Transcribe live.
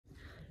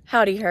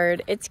Howdy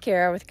herd, it's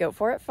Kara with Goat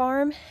For It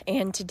Farm,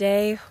 and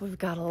today we've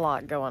got a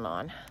lot going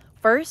on.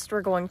 First,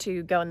 we're going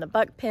to go in the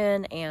buck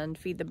pen and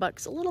feed the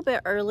bucks a little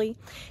bit early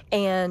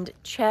and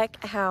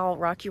check how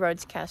Rocky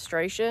Road's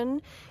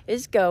castration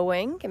is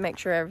going and make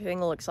sure everything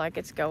looks like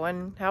it's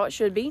going how it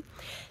should be.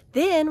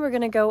 Then we're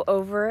going to go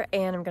over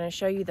and I'm going to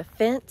show you the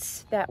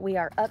fence that we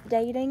are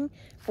updating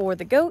for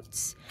the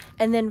goats.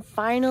 And then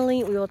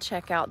finally, we will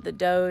check out the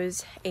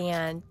does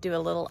and do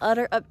a little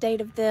udder update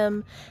of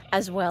them,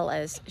 as well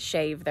as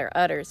shave their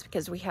udders,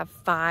 because we have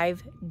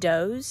 5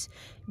 does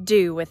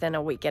due within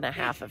a week and a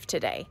half of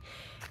today.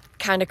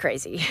 Kind of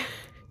crazy.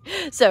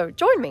 So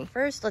join me.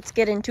 First, let's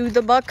get into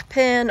the buck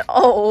pen.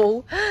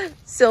 Oh,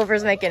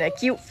 Silver's making a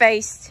cute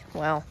face.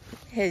 Well,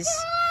 his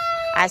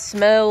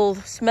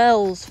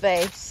smells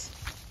face.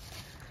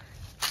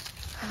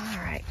 All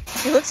right.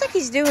 He looks like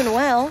he's doing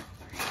well.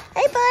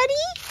 Hey, buddy.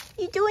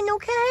 You doing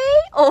okay?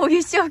 Oh,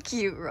 you're so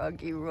cute,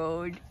 Rocky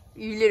Road.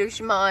 You little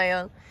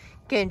smile.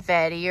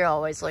 Confetti, you're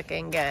always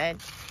looking good.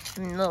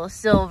 And little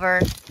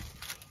Silver,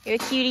 you're a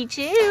cutie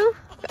too.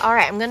 All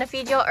right, I'm gonna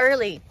feed y'all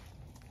early.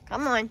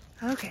 Come on.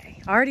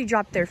 Okay, I already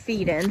dropped their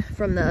feet in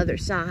from the other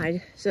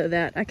side so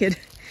that I could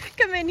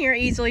come in here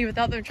easily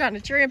without them trying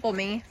to trample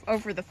me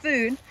over the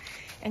food.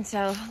 And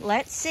so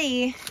let's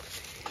see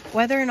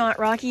whether or not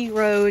Rocky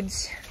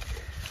Road's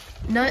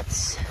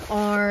nuts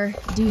are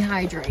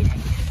dehydrating.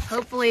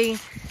 Hopefully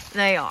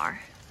they are.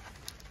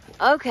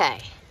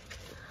 Okay.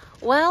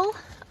 Well,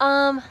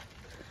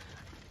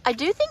 I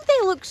do think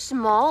they look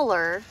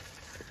smaller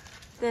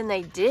than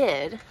they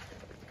did.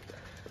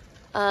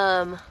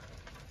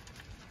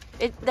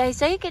 They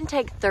say it can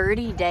take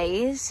 30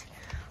 days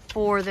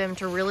for them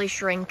to really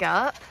shrink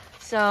up.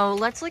 So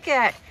let's look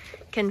at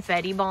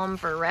Confetti Bomb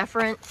for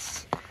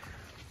reference.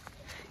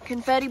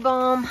 Confetti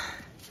Bomb,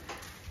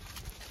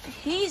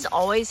 he's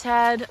always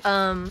had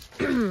a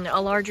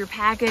larger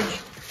package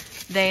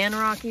than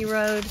Rocky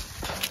Road,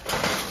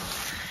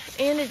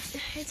 and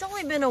it's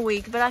only been a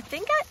week, but I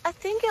think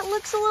it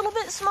looks a little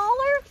bit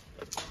smaller.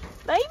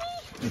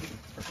 Maybe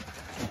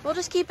we'll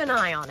just keep an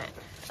eye on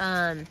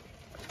it.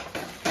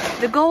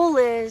 The goal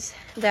is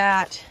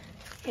that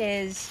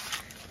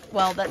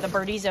that the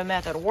Burdizzo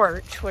method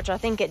worked, which I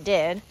think it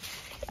did.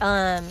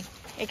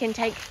 It can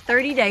take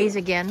 30 days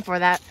again for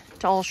that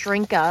to all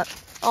shrink up.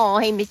 Oh,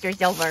 hey, Mr.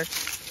 Silver.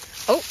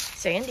 Oh,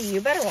 Sandy,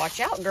 you better watch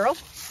out, girl.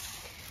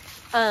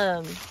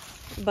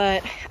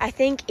 But I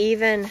think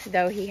even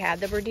though he had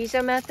the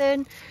Burdizzo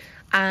method,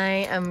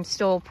 I am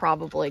still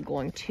probably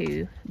going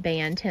to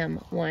band him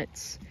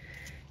once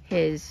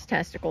his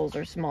testicles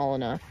are small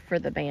enough for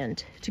the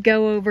band to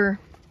go over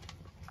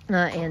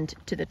and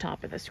to the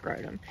top of the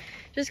scrotum.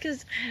 Just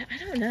because,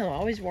 I don't know, I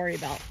always worry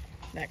about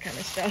that kind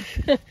of stuff.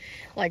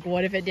 Like,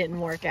 what if it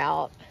didn't work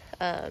out?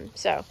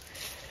 So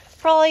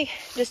probably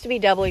just to be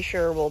doubly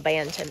sure, we'll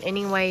band him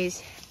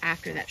anyways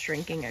after that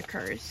shrinking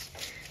occurs.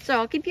 So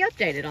I'll keep you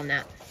updated on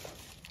that.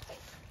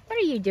 What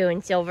are you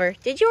doing, Silver?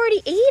 Did you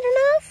already eat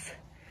enough?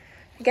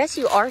 I guess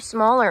you are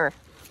smaller.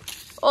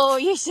 Oh,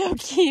 you're so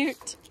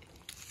cute.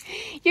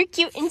 You're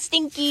cute and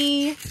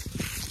stinky.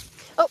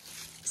 Oh,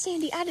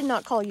 Sandy, I did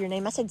not call your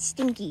name. I said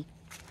stinky.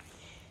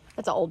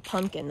 That's an old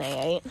pumpkin they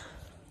ate.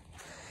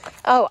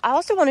 Oh, I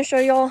also want to show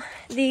y'all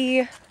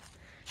the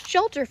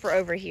shelter for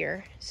over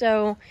here.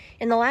 So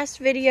in the last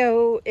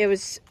video, it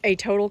was a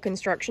total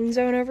construction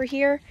zone over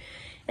here.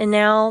 And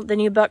now the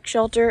new buck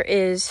shelter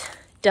is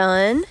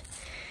done.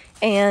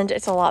 And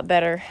it's a lot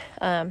better.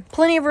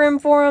 Plenty of room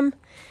for them.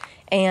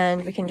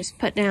 And we can just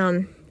put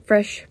down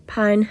fresh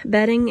pine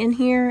bedding in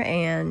here.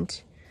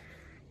 And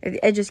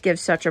it just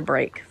gives such a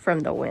break from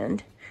the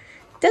wind.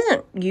 It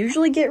doesn't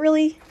usually get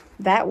really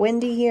that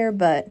windy here,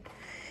 but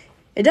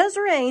it does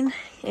rain.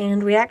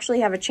 And we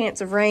actually have a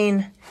chance of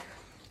rain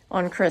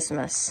on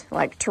Christmas,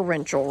 like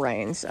torrential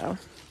rain. So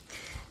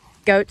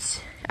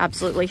goats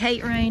absolutely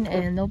hate rain,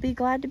 and they'll be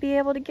glad to be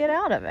able to get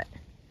out of it.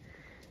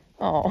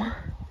 Oh,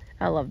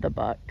 I love the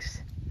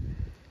bucks.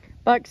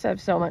 Bucks have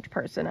so much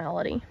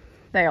personality.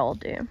 They all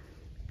do.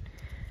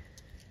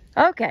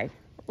 Okay,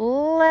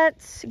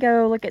 let's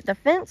go look at the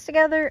fence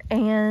together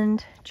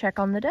and check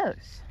on the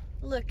does.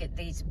 Look at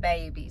these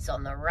babies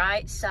on the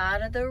right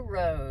side of the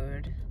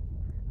road.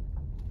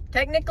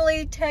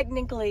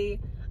 Technically,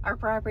 our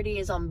property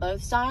is on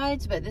both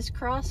sides, but this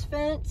cross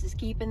fence is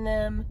keeping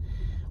them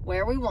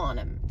where we want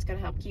them. It's gonna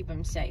help keep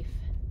them safe.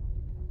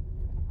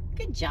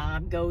 Good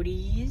job,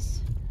 goaties.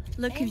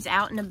 Look who's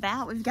out and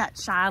about. We've got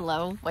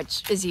Shiloh,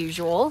 which is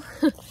usual.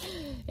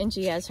 And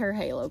she has her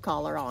halo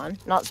collar on.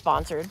 Not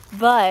sponsored.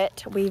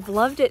 But we've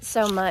loved it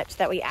so much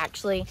that we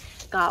actually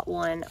got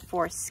one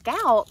for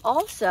Scout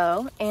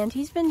also. And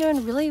he's been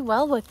doing really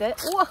well with it.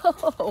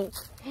 Whoa!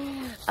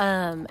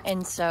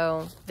 And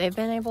so they've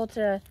been able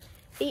to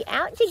be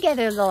out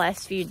together the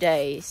last few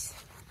days.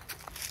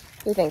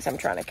 He thinks I'm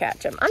trying to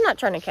catch him. I'm not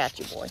trying to catch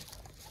you, boy.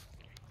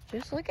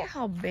 Just look at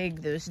how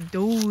big this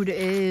dude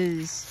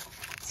is.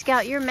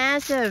 Scout, you're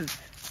massive.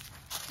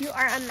 You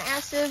are a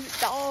massive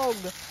dog.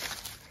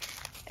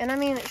 And I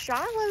mean,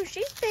 Shiloh,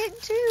 she's big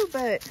too,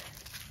 but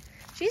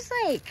she's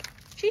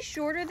she's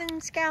shorter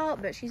than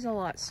Scout, but she's a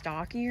lot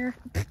stockier.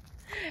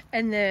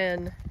 And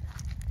then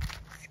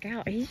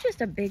Scout, he's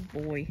just a big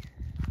boy.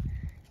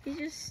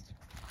 He's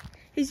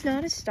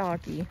not as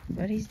stocky,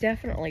 but he's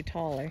definitely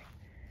taller.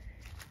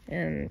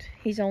 And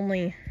he's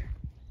only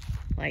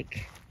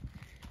like,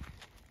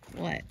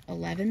 what,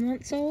 11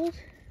 months old?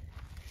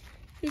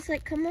 He's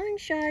like, come on,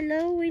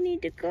 Shiloh, we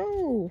need to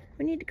go.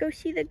 We need to go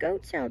see the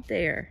goats out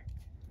there.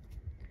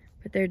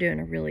 But they're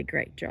doing a really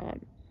great job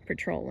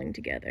patrolling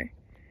together.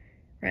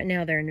 Right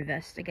now they're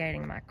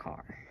investigating my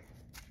car.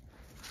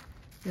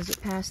 Does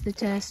it pass the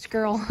test,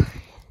 girl?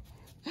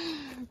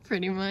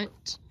 Pretty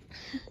much.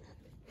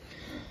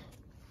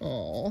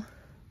 Oh,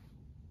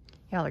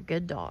 y'all are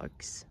good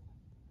dogs.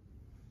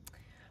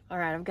 All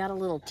right, I've got a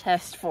little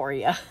test for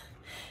you.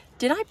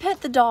 Did I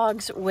pet the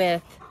dogs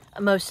with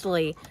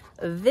mostly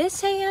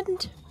this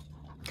hand,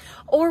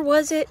 or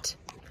was it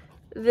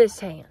this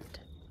hand?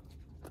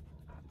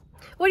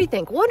 What do you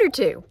think? One or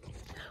two?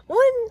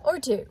 One or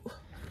two?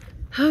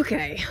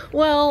 Okay,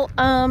 well,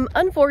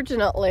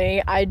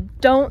 unfortunately, I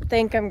don't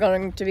think I'm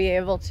going to be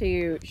able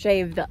to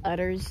shave the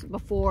udders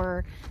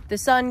before the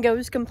sun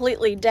goes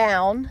completely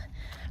down.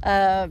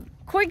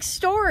 Quick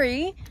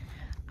story,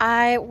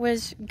 I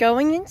was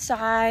going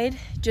inside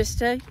just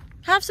to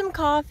have some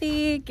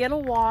coffee, get a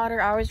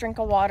water. I always drink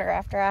a water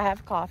after I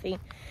have coffee.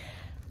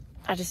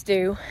 I just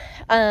do.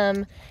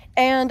 And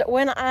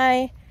when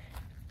I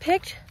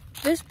picked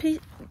this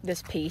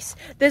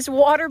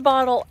water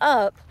bottle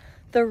up,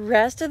 the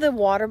rest of the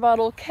water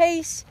bottle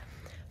case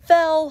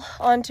fell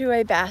onto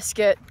a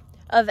basket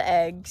of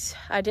eggs.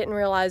 I didn't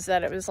realize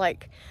that it was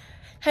like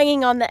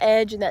hanging on the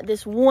edge and that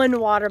this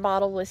one water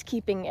bottle was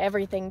keeping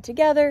everything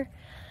together.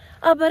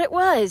 But it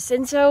was.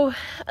 And so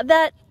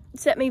that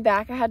set me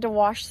back. I had to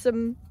wash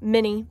some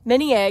mini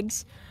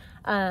eggs.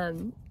 But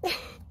I'm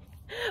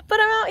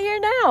out here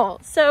now.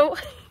 So,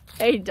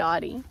 hey,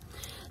 Dottie.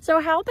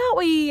 So how about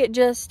we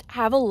just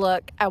have a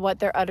look at what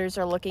their udders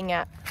are looking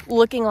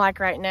like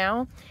right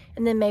now,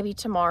 and then maybe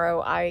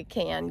tomorrow I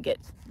can get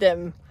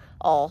them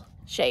all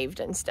shaved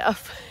and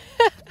stuff.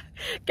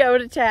 Go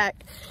to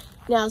tack.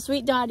 Now,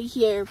 sweet Dottie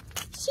here,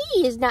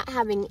 she is not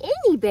having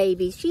any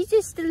babies. She's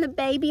just still a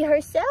baby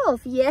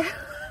herself, yeah.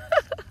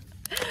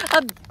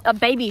 a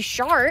baby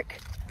shark.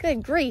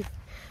 Good grief.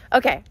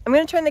 Okay, I'm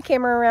gonna turn the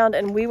camera around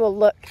and we will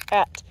look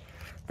at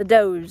the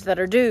does that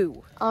are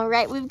due. All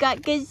right, we've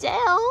got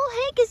Gazelle.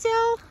 Hey,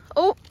 Gazelle.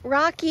 Oh,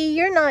 Rocky,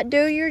 you're not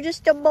due. You're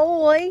just a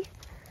boy.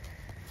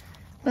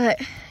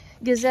 But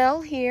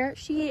Gazelle here,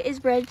 she is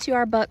bred to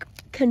our buck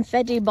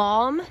Confetti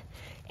Bomb,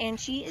 and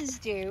she is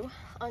due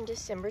on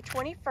December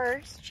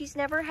 21st. She's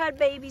never had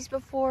babies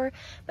before,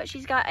 but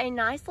she's got a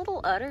nice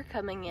little udder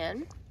coming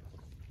in.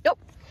 Nope.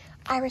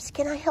 Iris,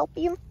 can I help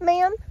you,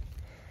 ma'am?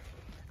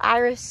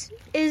 Iris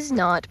is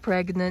not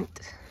pregnant.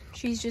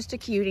 She's just a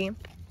cutie.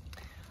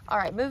 All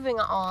right, moving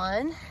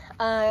on.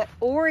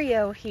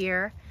 Oreo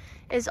here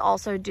is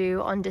also due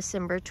on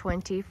December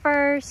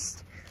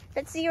 21st.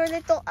 Let's see your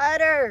little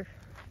udder.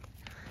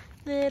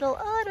 Little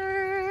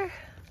udder.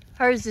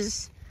 Hers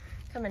is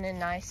coming in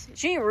nice.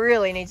 She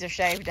really needs a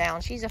shave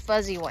down. She's a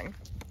fuzzy one.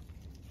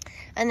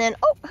 And then,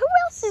 oh, who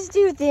else is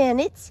due then?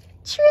 It's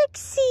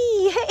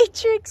Trixie. Hey,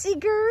 Trixie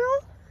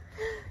girl.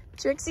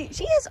 Trixie,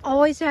 she has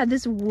always had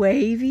this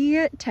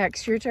wavy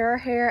texture to her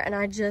hair, and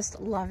I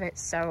just love it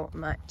so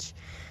much.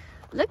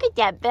 Look at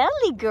that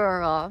belly,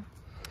 girl.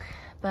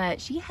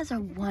 But she has a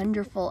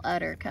wonderful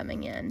udder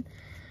coming in.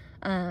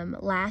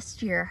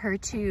 Last year, her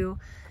two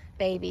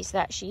babies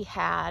that she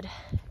had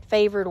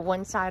favored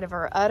one side of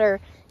her udder,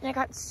 and it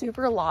got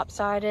super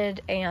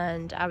lopsided,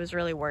 and I was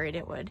really worried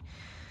it would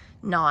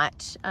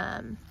not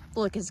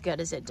look as good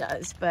as it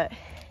does. But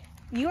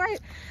you are,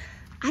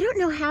 I don't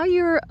know how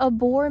you're a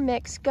boar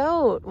mixed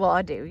goat. Well,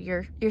 I do.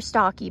 You're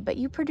stocky, but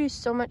you produce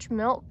so much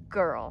milk,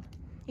 girl.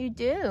 You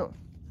do.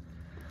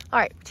 All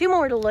right, two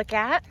more to look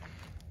at.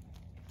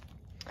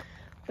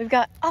 We've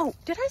got, oh,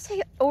 did I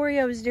say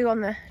Oreo is due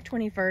on the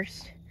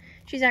 21st?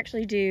 She's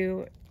actually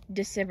due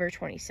December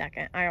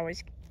 22nd. I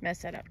always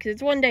mess that up because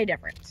it's 1 day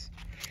difference.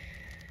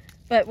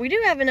 But we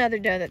do have another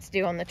doe that's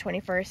due on the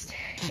 21st,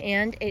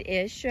 and it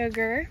is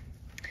Sugar.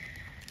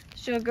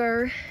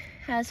 Sugar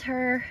has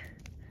her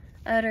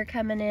udder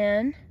coming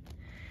in.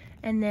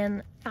 And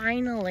then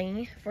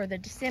finally, for the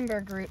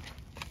December group,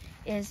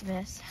 is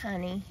Miss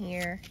Honey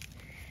here.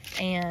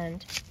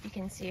 And you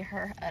can see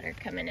her udder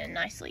coming in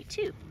nicely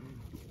too.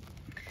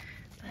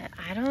 But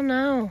I don't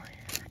know.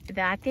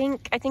 I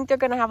think they're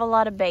gonna have a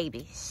lot of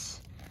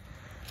babies.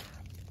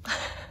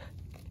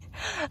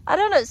 I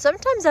don't know.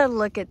 Sometimes I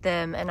look at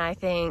them and I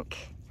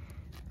think,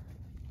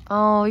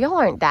 oh, y'all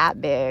aren't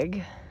that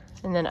big.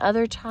 And then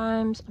other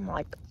times I'm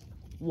like,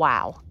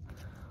 wow.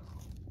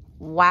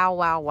 Wow,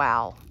 wow,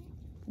 wow.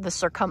 The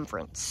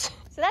circumference.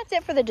 So that's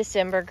it for the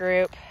December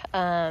group.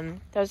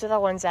 Those are the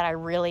ones that I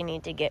really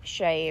need to get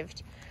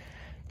shaved.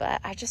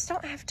 But I just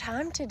don't have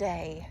time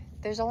today.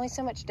 There's only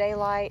so much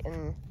daylight,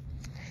 and,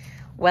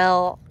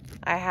 well,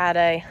 I had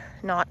a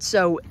not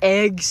so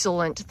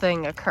excellent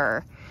thing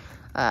occur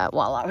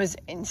while I was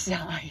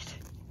inside.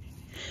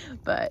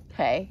 But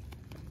hey,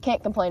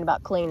 can't complain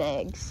about clean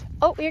eggs.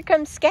 Oh, here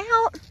comes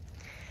Scout.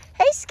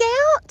 Hey,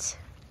 Scout.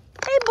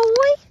 Hey,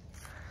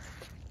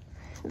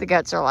 boy. The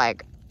goats are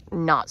like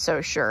not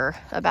so sure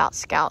about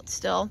Scout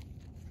still.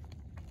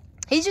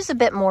 He's just a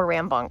bit more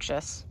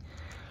rambunctious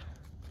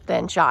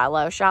than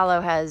Shiloh.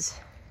 Shiloh has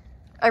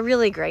a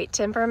really great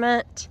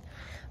temperament,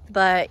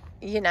 but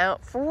you know,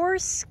 for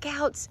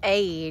Scout's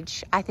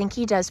age, I think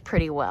he does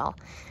pretty well.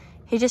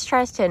 He just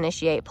tries to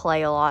initiate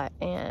play a lot,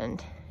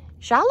 and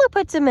Shiloh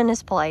puts him in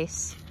his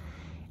place,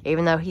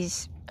 even though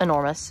he's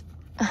enormous.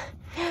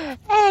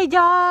 Hey,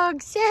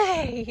 dogs,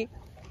 hey!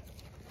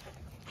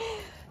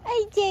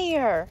 Hey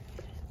there!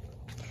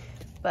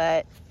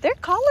 But their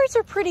collars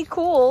are pretty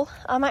cool.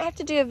 I might have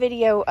to do a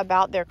video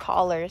about their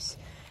collars,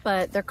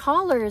 but their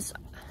collars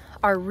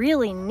are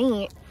really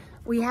neat.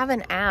 We have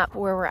an app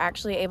where we're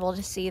actually able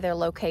to see their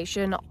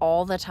location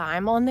all the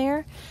time on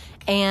there,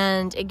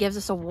 and it gives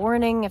us a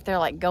warning if they're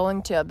like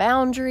going to a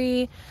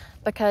boundary,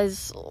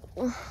 because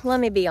let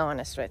me be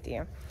honest with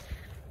you.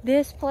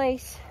 This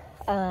place,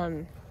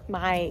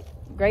 my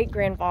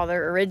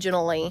great-grandfather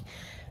originally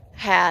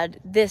had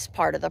this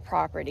part of the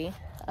property,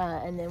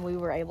 and then we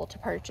were able to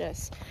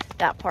purchase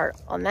that part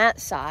on that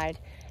side,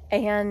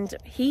 and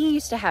he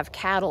used to have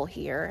cattle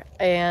here.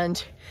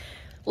 And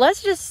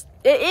let's just,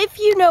 if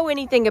you know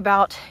anything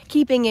about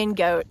keeping in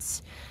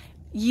goats,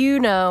 you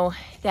know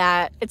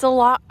that it's a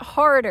lot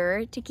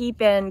harder to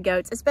keep in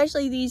goats,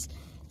 especially these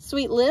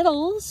sweet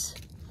littles,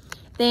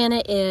 than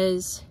it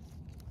is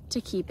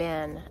to keep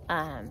in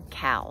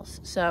cows.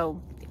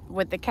 So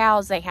with the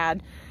cows, they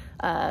had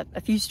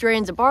a few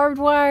strands of barbed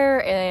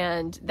wire,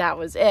 and that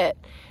was it.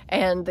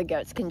 And the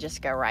goats can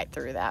just go right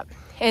through that,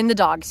 and the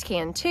dogs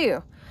can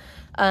too.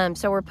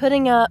 So we're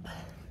putting up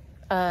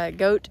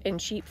goat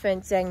and sheep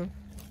fencing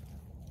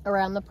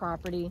around the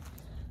property.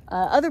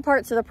 Other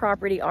parts of the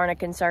property aren't a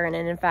concern,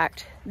 and in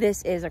fact,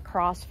 this is a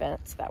cross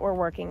fence that we're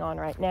working on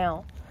right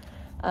now.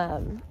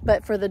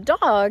 But for the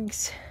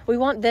dogs, we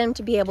want them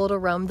to be able to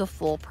roam the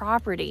full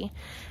property.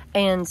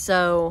 And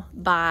so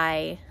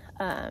by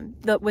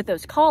with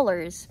those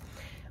collars,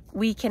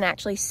 we can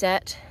actually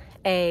set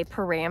a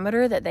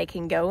parameter that they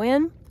can go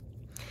in,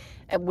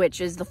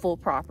 which is the full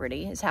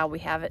property, is how we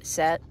have it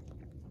set.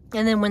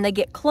 And then when they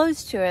get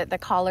close to it, the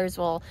collars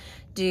will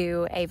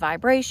do a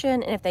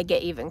vibration, and if they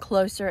get even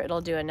closer,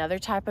 it'll do another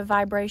type of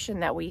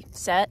vibration that we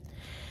set.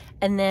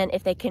 And then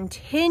if they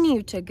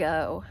continue to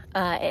go,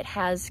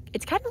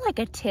 it's kind of like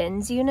a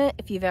TENS unit,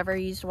 if you've ever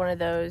used one of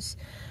those,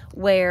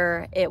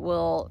 where it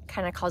will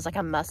kind of cause like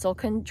a muscle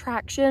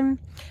contraction.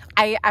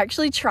 I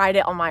actually tried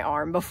it on my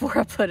arm before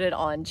I put it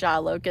on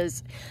Shiloh,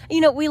 because,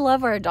 you know, we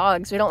love our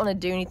dogs. We don't want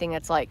to do anything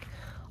that's like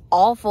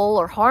awful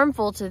or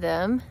harmful to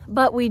them,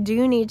 but we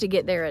do need to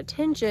get their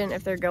attention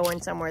if they're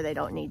going somewhere they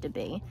don't need to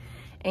be.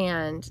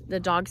 And the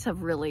dogs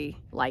have really,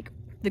 like,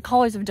 the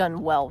collars have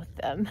done well with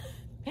them.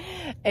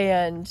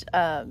 And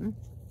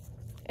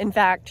in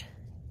fact,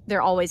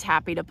 they're always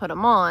happy to put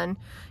them on,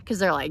 because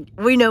they're like,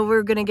 we know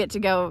we're gonna get to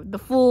go the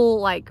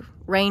full like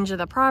range of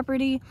the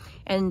property,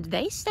 and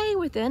they stay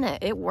within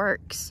it. It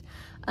works.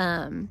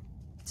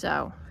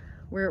 So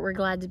we're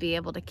glad to be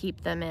able to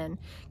keep them in,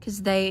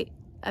 because they're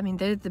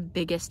the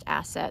biggest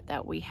asset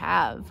that we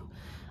have.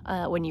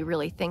 When you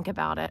really think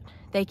about it,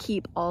 they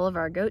keep all of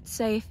our goats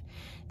safe.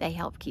 They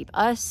help keep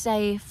us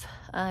safe,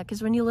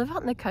 because when you live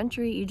out in the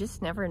country, you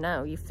just never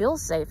know. You feel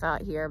safe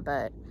out here,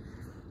 but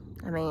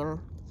I mean,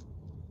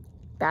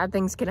 bad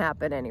things can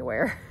happen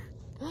anywhere.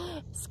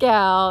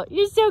 Scout,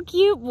 you're so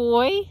cute,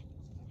 boy.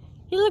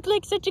 You look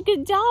like such a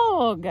good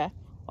dog.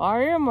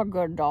 I am a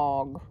good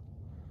dog,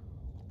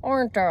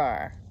 aren't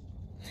I?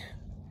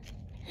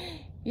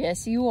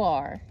 Yes, you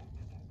are.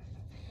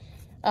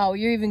 Oh,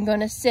 you're even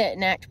gonna sit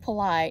and act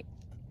polite.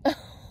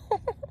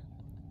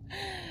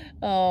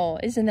 Oh,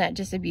 isn't that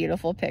just a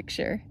beautiful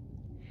picture?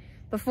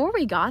 Before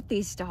we got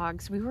these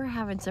dogs, we were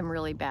having some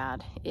really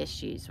bad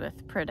issues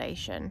with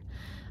predation.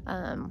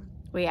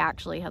 We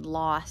actually had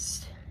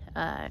lost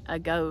a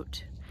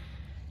goat,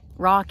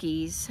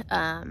 Rocky's,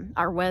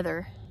 our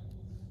Weather,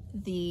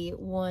 the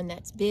one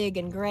that's big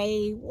and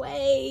gray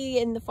way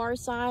in the far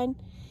side.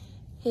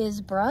 His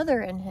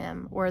brother and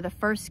him were the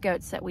first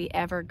goats that we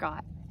ever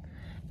got.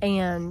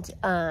 And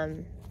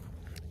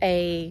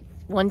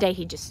one day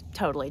he just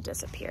totally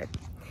disappeared,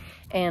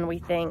 and we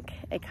think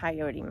a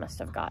coyote must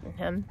have gotten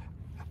him.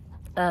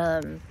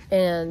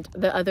 And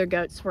the other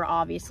goats were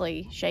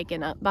obviously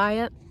shaken up by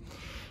it.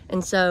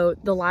 And so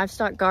the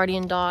livestock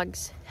guardian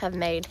dogs have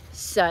made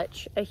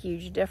such a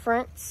huge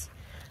difference.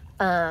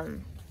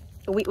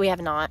 We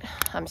have not,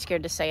 I'm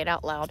scared to say it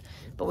out loud,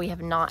 but we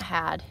have not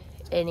had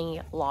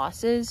any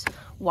losses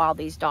while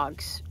these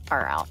dogs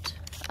are out.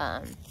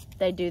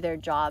 They do their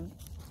job.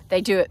 They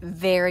do it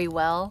very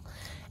well,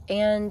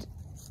 and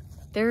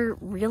they're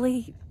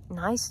really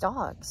nice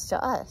dogs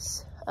to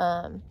us.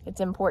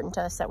 It's important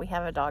to us that we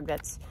have a dog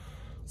that's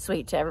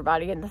sweet to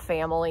everybody in the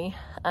family,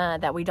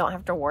 that we don't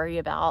have to worry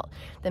about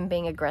them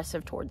being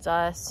aggressive towards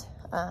us.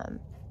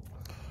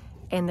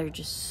 And they're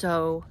just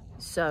so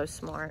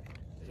smart.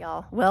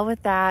 y'all. Well,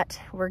 with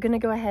that, we're gonna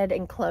go ahead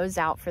and close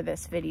out for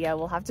this video.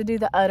 We'll have to do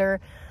the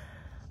udder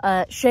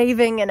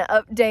shaving and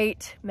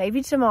update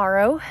maybe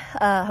tomorrow,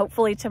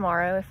 hopefully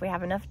tomorrow if we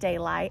have enough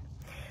daylight.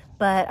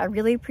 But I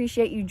really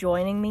appreciate you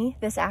joining me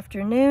this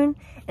afternoon,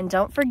 and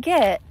don't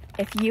forget,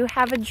 if you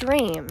have a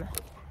dream,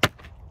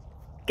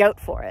 go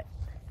for it.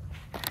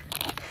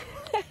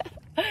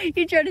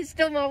 You trying to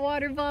steal my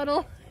water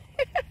bottle?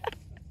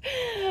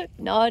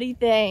 Naughty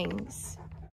things.